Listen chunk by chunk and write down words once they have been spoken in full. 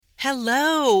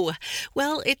Hello.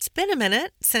 Well, it's been a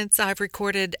minute since I've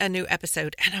recorded a new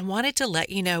episode, and I wanted to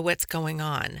let you know what's going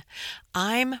on.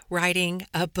 I'm writing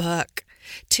a book,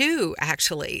 two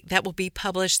actually, that will be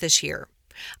published this year.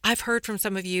 I've heard from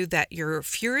some of you that you're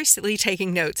furiously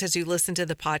taking notes as you listen to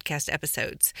the podcast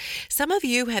episodes. Some of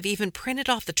you have even printed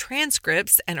off the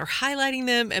transcripts and are highlighting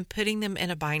them and putting them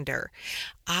in a binder.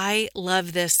 I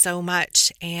love this so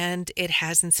much, and it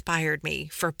has inspired me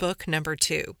for book number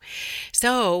 2.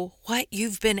 So, what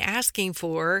you've been asking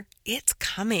for, it's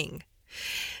coming.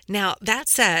 Now, that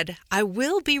said, I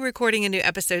will be recording a new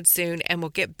episode soon and we'll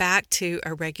get back to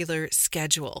a regular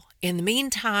schedule. In the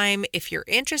meantime, if you're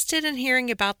interested in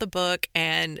hearing about the book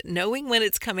and knowing when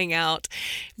it's coming out,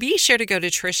 be sure to go to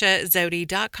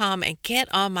trishazodi.com and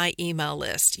get on my email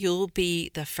list. You'll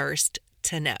be the first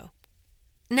to know.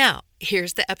 Now,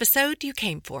 here's the episode you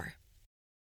came for.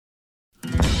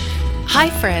 Hi,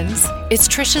 friends. It's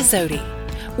Trisha Zodi.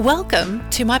 Welcome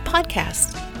to my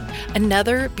podcast.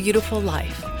 Another Beautiful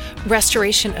Life,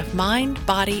 restoration of mind,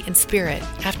 body, and spirit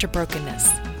after brokenness.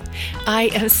 I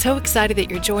am so excited that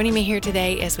you're joining me here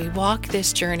today as we walk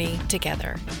this journey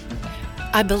together.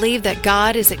 I believe that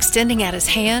God is extending out His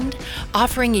hand,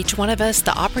 offering each one of us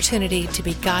the opportunity to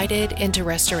be guided into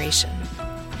restoration.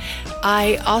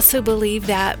 I also believe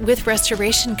that with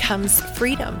restoration comes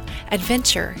freedom,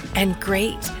 adventure, and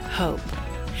great hope.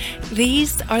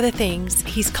 These are the things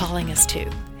He's calling us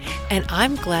to. And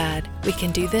I'm glad we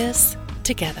can do this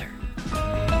together.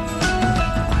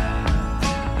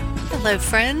 Hello,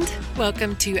 friend.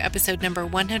 Welcome to episode number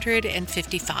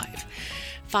 155.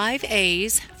 5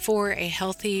 A's for a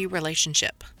Healthy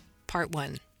Relationship, Part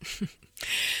 1.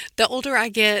 The older I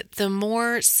get, the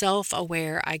more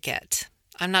self-aware I get.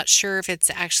 I'm not sure if it's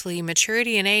actually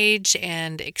maturity in age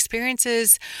and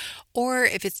experiences, or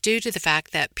if it's due to the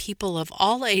fact that people of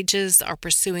all ages are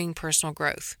pursuing personal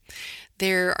growth.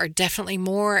 There are definitely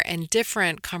more and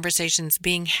different conversations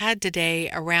being had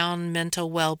today around mental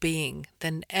well-being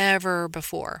than ever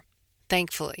before,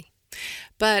 thankfully.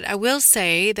 But I will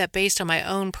say that based on my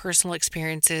own personal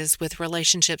experiences with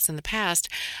relationships in the past,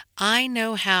 I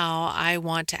know how I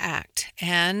want to act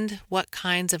and what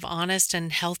kinds of honest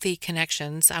and healthy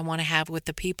connections I want to have with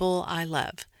the people I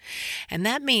love. And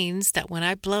that means that when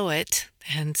I blow it,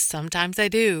 and sometimes I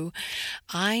do,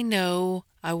 I know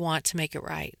I want to make it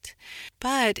right.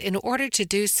 But in order to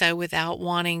do so without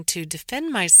wanting to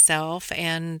defend myself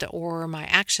and or my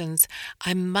actions,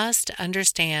 I must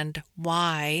understand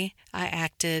why I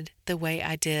acted the way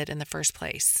I did in the first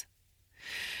place.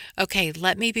 Okay,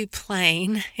 let me be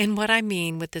plain in what I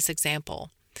mean with this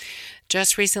example.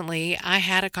 Just recently, I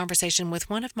had a conversation with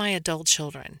one of my adult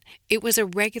children. It was a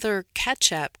regular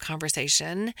catch-up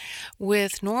conversation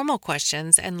with normal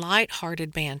questions and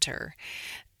light-hearted banter.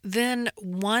 Then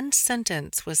one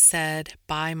sentence was said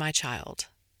by my child.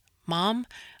 "Mom,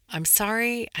 I'm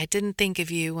sorry I didn't think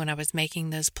of you when I was making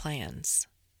those plans."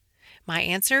 My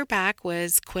answer back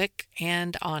was quick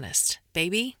and honest.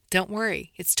 "Baby, don't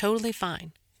worry, it's totally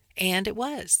fine." And it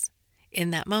was,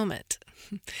 in that moment.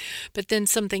 But then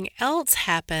something else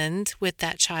happened with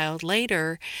that child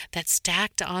later that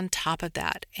stacked on top of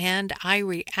that, and I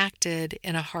reacted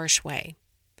in a harsh way.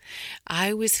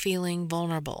 I was feeling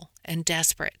vulnerable and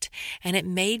desperate, and it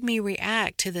made me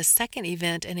react to the second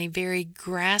event in a very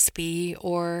graspy,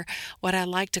 or what I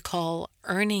like to call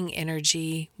earning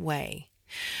energy way.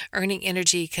 Earning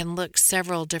energy can look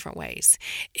several different ways.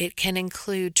 It can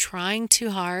include trying too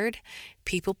hard,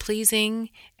 people-pleasing,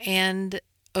 and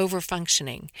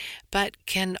overfunctioning, but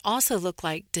can also look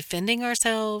like defending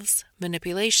ourselves,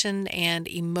 manipulation, and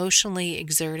emotionally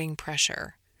exerting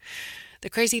pressure. The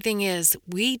crazy thing is,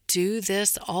 we do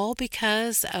this all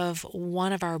because of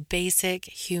one of our basic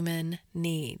human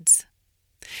needs.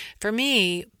 For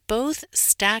me, both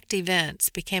stacked events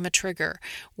became a trigger,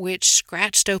 which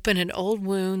scratched open an old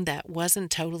wound that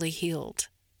wasn't totally healed.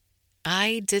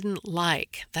 I didn't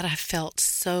like that I felt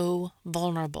so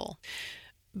vulnerable.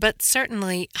 But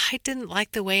certainly, I didn't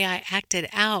like the way I acted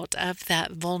out of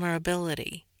that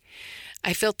vulnerability.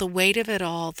 I felt the weight of it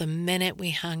all the minute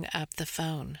we hung up the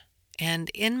phone. And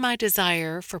in my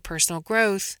desire for personal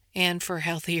growth and for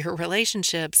healthier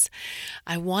relationships,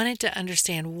 I wanted to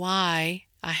understand why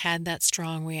I had that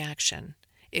strong reaction.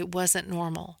 It wasn't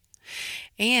normal.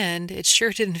 And it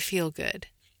sure didn't feel good.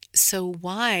 So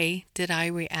why did I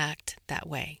react that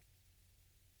way?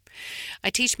 I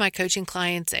teach my coaching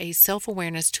clients a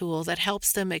self-awareness tool that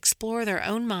helps them explore their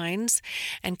own minds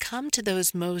and come to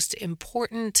those most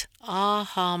important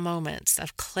aha moments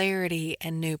of clarity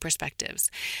and new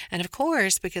perspectives. And of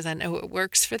course, because I know it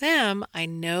works for them, I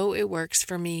know it works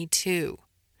for me too.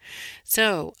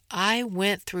 So I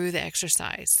went through the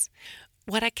exercise.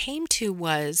 What I came to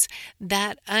was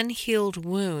that unhealed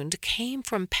wound came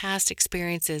from past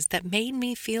experiences that made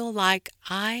me feel like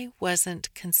I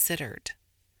wasn't considered.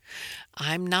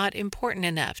 I'm not important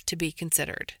enough to be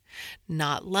considered,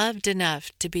 not loved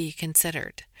enough to be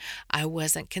considered. I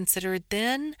wasn't considered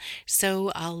then,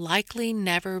 so I'll likely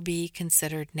never be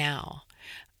considered now.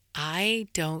 I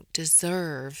don't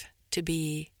deserve to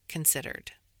be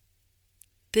considered.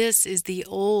 This is the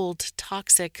old,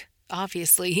 toxic,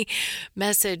 obviously,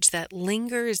 message that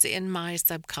lingers in my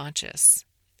subconscious.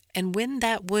 And when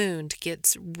that wound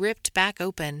gets ripped back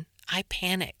open, I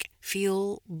panic,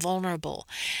 feel vulnerable,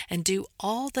 and do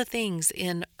all the things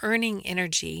in earning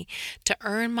energy to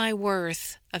earn my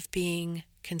worth of being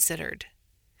considered.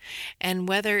 And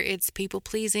whether it's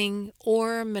people-pleasing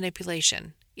or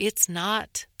manipulation, it's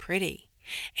not pretty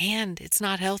and it's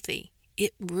not healthy.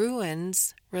 It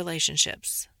ruins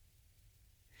relationships.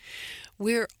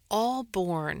 We're all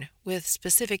born with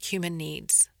specific human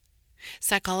needs.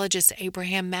 Psychologist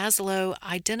Abraham Maslow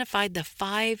identified the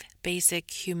 5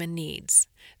 basic human needs: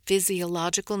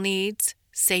 physiological needs,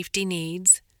 safety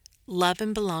needs, love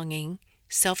and belonging,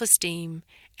 self-esteem,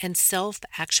 and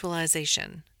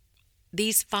self-actualization.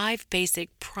 These 5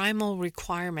 basic primal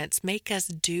requirements make us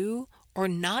do or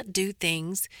not do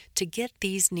things to get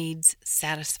these needs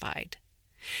satisfied.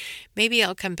 Maybe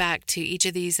I'll come back to each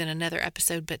of these in another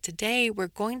episode, but today we're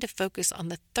going to focus on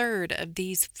the third of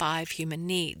these 5 human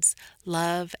needs: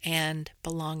 love and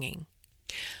belonging.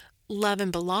 Love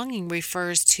and belonging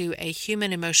refers to a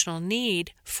human emotional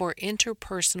need for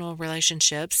interpersonal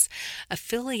relationships,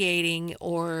 affiliating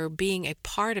or being a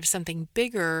part of something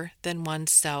bigger than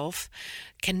oneself,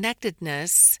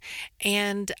 connectedness,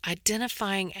 and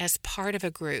identifying as part of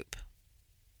a group.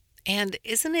 And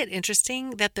isn't it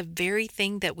interesting that the very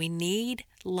thing that we need,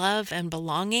 love and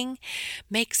belonging,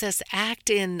 makes us act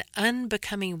in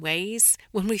unbecoming ways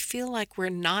when we feel like we're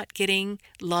not getting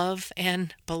love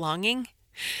and belonging?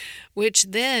 Which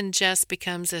then just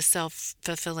becomes a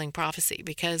self-fulfilling prophecy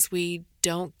because we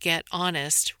don't get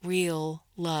honest, real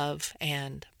love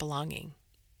and belonging.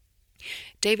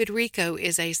 David Richo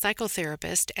is a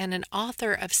psychotherapist and an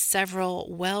author of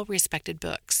several well-respected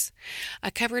books.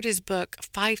 I covered his book,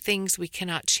 5 Things We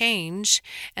Cannot Change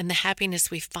and the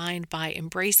Happiness We Find by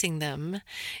Embracing Them,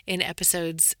 in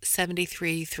episodes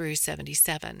 73 through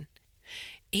 77.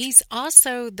 He's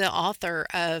also the author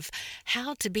of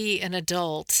How to Be an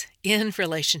Adult in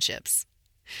Relationships.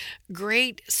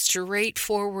 Great,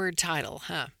 straightforward title,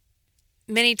 huh?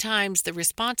 Many times the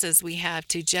responses we have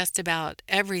to just about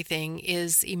everything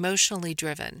is emotionally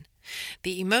driven.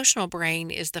 The emotional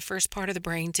brain is the first part of the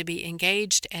brain to be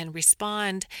engaged and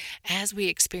respond as we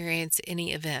experience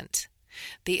any event.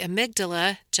 The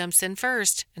amygdala jumps in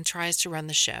first and tries to run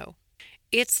the show.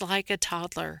 It's like a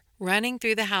toddler running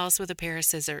through the house with a pair of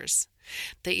scissors.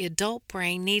 The adult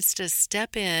brain needs to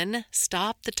step in,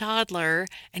 stop the toddler,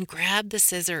 and grab the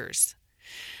scissors.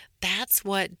 That's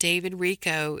what David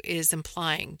Richo is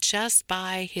implying just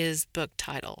by his book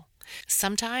title.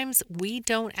 Sometimes we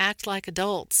don't act like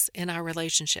adults in our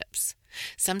relationships.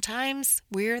 Sometimes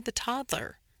we're the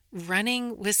toddler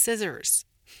running with scissors.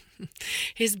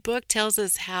 His book tells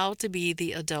us how to be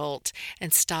the adult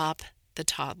and stop the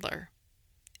toddler.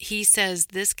 He says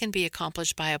this can be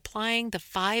accomplished by applying the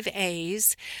 5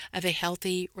 A's of a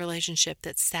healthy relationship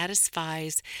that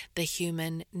satisfies the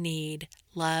human need: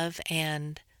 love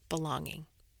and belonging.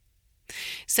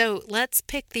 So let's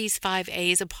pick these 5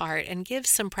 A's apart and give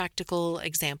some practical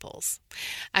examples.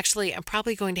 Actually, I'm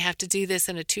probably going to have to do this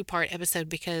in a 2-part episode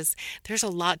because there's a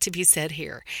lot to be said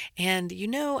here. And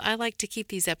I like to keep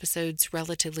these episodes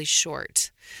relatively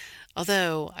short.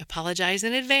 Although I apologize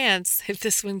in advance if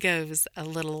this one goes a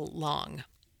little long.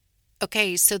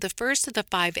 Okay, so the first of the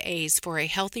 5 A's for a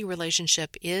healthy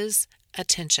relationship is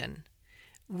attention.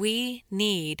 We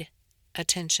need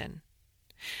attention.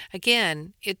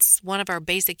 Again, it's one of our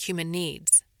basic human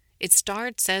needs. It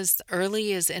starts as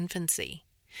early as infancy.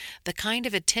 The kind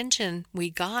of attention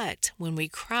we got when we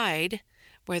cried,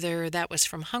 whether that was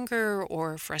from hunger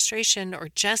or frustration or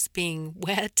just being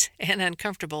wet and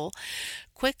uncomfortable,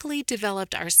 quickly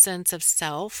developed our sense of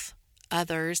self,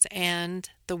 others,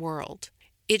 and the world.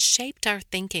 It shaped our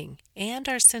thinking and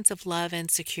our sense of love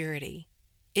and security.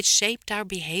 It shaped our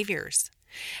behaviors.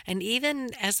 And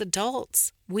even as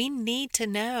adults, we need to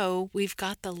know we've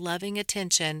got the loving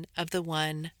attention of the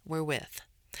one we're with.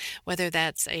 Whether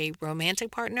that's a romantic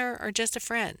partner or just a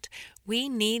friend, we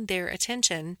need their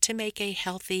attention to make a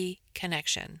healthy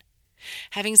connection.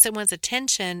 Having someone's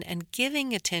attention and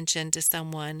giving attention to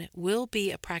someone will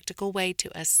be a practical way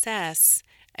to assess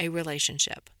a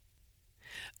relationship.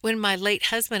 When my late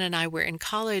husband and I were in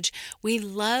college, we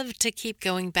loved to keep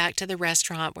going back to the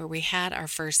restaurant where we had our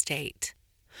first date.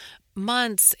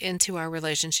 Months into our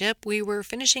relationship, we were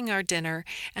finishing our dinner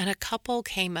and a couple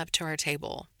came up to our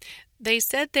table. They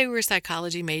said they were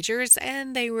psychology majors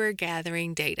and they were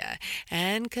gathering data.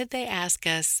 And could they ask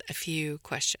us a few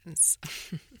questions?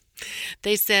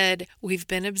 They said, "We've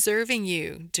been observing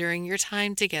you during your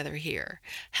time together here.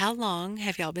 How long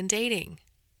have y'all been dating?"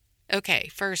 Okay,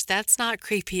 first, that's not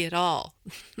creepy at all.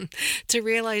 To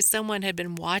realize someone had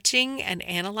been watching and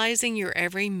analyzing your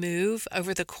every move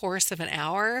over the course of an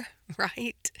hour,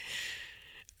 right?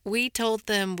 We told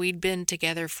them we'd been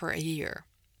together for a year.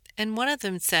 And one of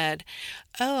them said,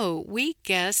 "Oh, we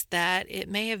guessed that it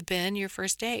may have been your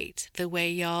first date, the way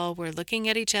y'all were looking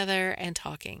at each other and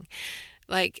talking,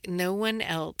 like no one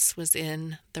else was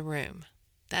in the room."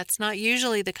 That's not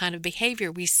usually the kind of behavior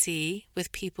we see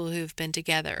with people who've been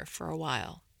together for a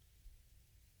while.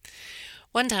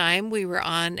 One time we were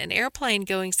on an airplane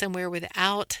going somewhere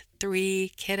without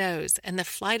 3 kiddos, and the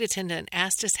flight attendant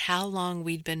asked us how long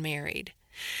we'd been married.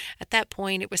 At that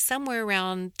point, it was somewhere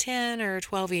around 10 or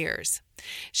 12 years.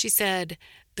 She said,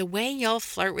 "The way y'all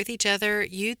flirt with each other,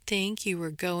 you'd think you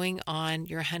were going on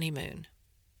your honeymoon."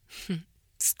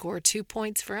 Score 2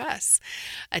 points for us.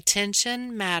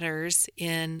 Attention matters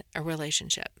in a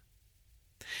relationship.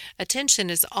 Attention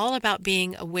is all about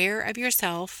being aware of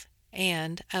yourself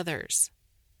and others.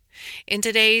 In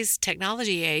today's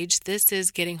technology age, this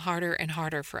is getting harder and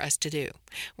harder for us to do.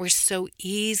 We're so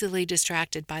easily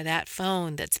distracted by that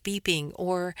phone that's beeping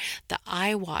or the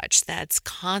iWatch that's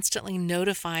constantly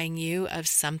notifying you of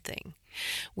something.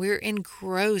 We're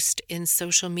engrossed in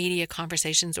social media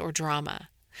conversations or drama.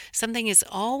 Something is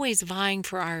always vying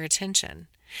for our attention.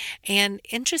 And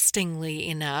interestingly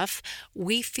enough,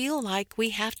 we feel like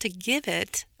we have to give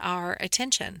it our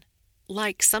attention.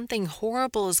 Like something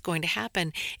horrible is going to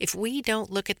happen if we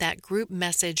don't look at that group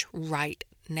message right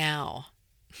now.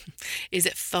 Is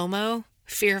it FOMO,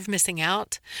 fear of missing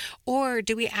out? Or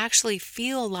do we actually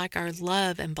feel like our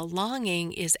love and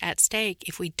belonging is at stake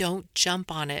if we don't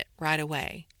jump on it right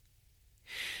away?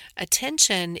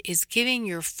 Attention is giving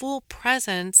your full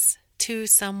presence to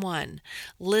someone,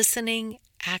 listening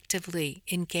actively,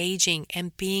 engaging,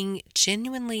 and being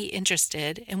genuinely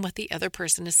interested in what the other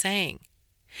person is saying.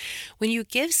 When you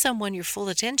give someone your full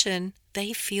attention,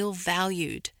 they feel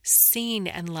valued, seen,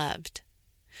 and loved.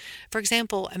 For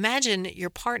example, imagine your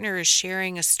partner is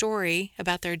sharing a story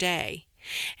about their day,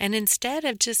 and instead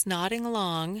of just nodding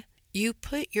along, you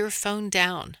put your phone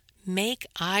down. Make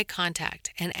eye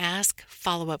contact and ask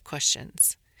follow-up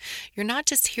questions. You're not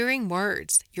just hearing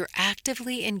words, you're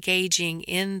actively engaging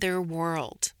in their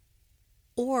world.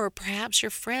 Or perhaps your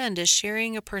friend is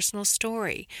sharing a personal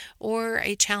story or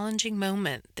a challenging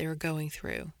moment they're going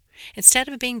through. Instead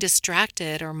of being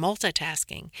distracted or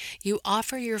multitasking, you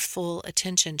offer your full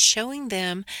attention, showing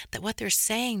them that what they're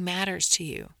saying matters to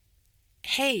you.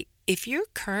 Hey, if you're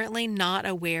currently not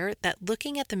aware that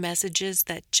looking at the messages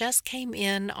that just came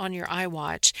in on your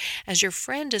iWatch as your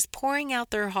friend is pouring out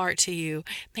their heart to you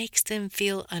makes them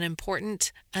feel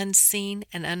unimportant, unseen,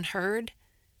 and unheard,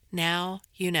 now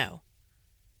you know.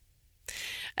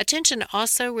 Attention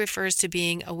also refers to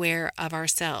being aware of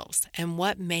ourselves and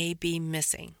what may be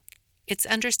missing. It's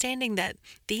understanding that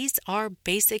these are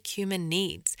basic human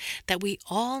needs, that we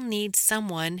all need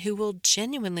someone who will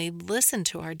genuinely listen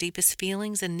to our deepest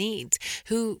feelings and needs,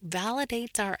 who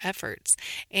validates our efforts,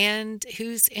 and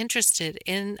who's interested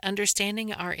in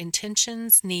understanding our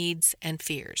intentions, needs, and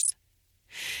fears.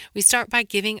 We start by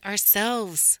giving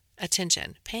ourselves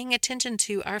attention, paying attention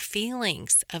to our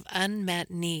feelings of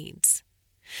unmet needs.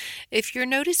 If you're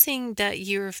noticing that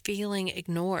you're feeling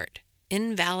ignored,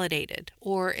 invalidated,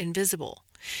 or invisible,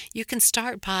 you can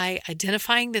start by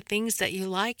identifying the things that you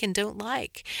like and don't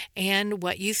like and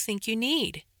what you think you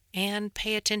need, and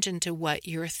pay attention to what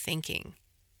you're thinking.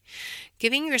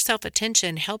 Giving yourself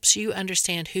attention helps you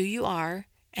understand who you are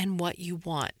and what you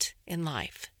want in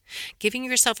life. Giving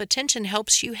yourself attention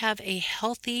helps you have a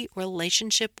healthy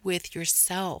relationship with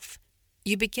yourself.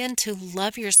 You begin to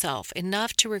love yourself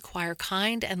enough to require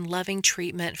kind and loving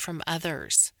treatment from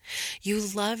others. You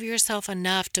love yourself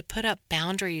enough to put up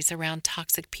boundaries around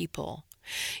toxic people.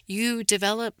 You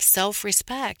develop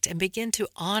self-respect and begin to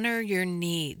honor your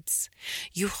needs.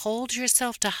 You hold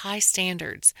yourself to high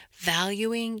standards,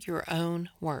 valuing your own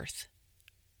worth.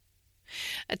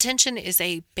 Attention is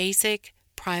a basic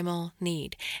primal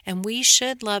need, and we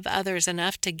should love others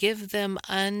enough to give them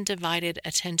undivided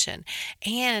attention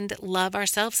and love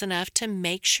ourselves enough to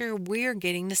make sure we're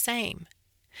getting the same.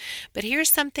 But here's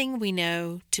something we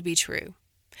know to be true.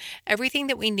 Everything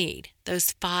that we need,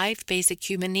 those 5 basic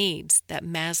human needs that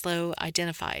Maslow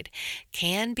identified,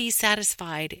 can be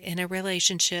satisfied in a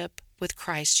relationship with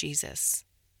Christ Jesus.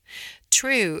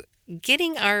 True,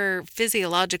 getting our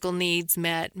physiological needs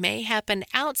met may happen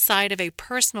outside of a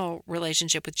personal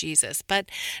relationship with Jesus, but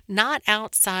not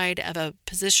outside of a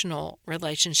positional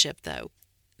relationship, though.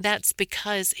 That's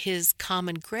because his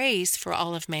common grace for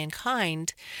all of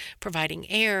mankind, providing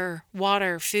air,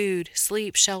 water, food,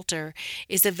 sleep, shelter,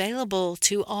 is available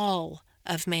to all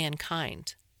of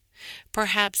mankind.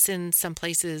 Perhaps in some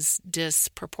places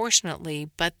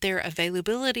disproportionately, but their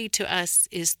availability to us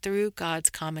is through God's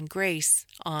common grace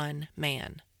on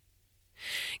man.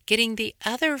 Getting the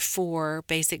other 4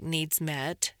 basic needs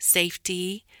met,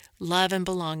 safety, love and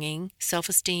belonging,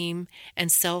 self-esteem,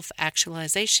 and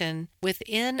self-actualization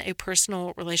within a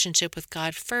personal relationship with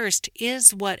God first,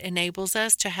 is what enables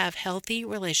us to have healthy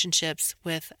relationships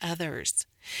with others.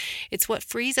 It's what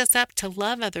frees us up to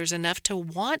love others enough to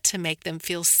want to make them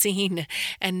feel seen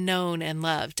and known and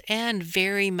loved, and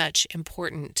very much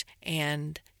important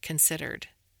and considered.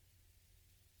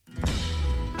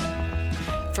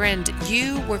 Friend,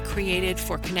 you were created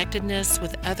for connectedness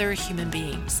with other human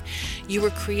beings. You were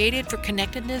created for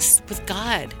connectedness with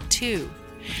God, too.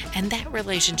 And that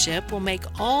relationship will make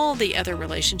all the other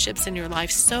relationships in your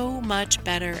life so much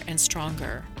better and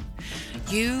stronger.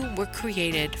 You were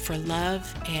created for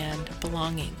love and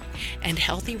belonging, and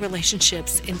healthy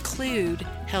relationships include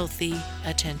healthy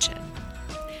attention.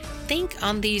 Think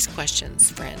on these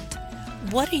questions, friend.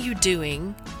 What are you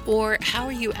doing, or how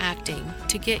are you acting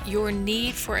to get your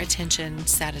need for attention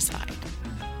satisfied?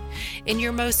 In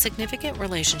your most significant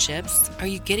relationships, are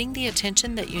you getting the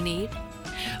attention that you need?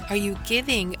 Are you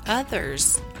giving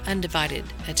others undivided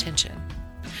attention?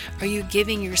 Are you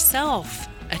giving yourself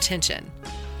attention?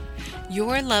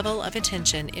 Your level of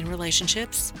attention in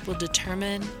relationships will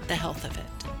determine the health of it.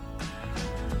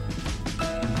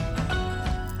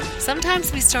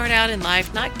 Sometimes we start out in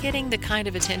life not getting the kind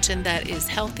of attention that is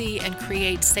healthy and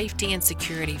creates safety and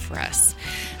security for us.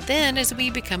 Then, as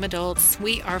we become adults,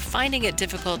 we are finding it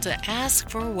difficult to ask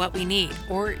for what we need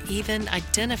or even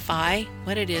identify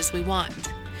what it is we want.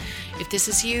 If this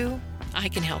is you, I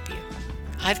can help you.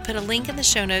 I've put a link in the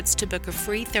show notes to book a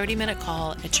free 30-minute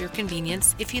call at your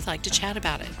convenience if you'd like to chat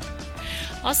about it.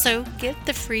 Also, get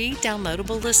the free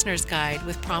downloadable listener's guide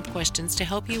with prompt questions to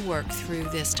help you work through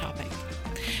this topic.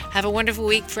 Have a wonderful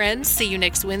week, friends. See you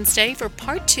next Wednesday for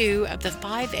part 2 of the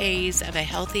 5 A's of a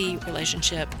healthy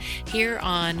relationship here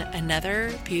on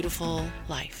Another Beautiful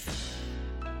Life.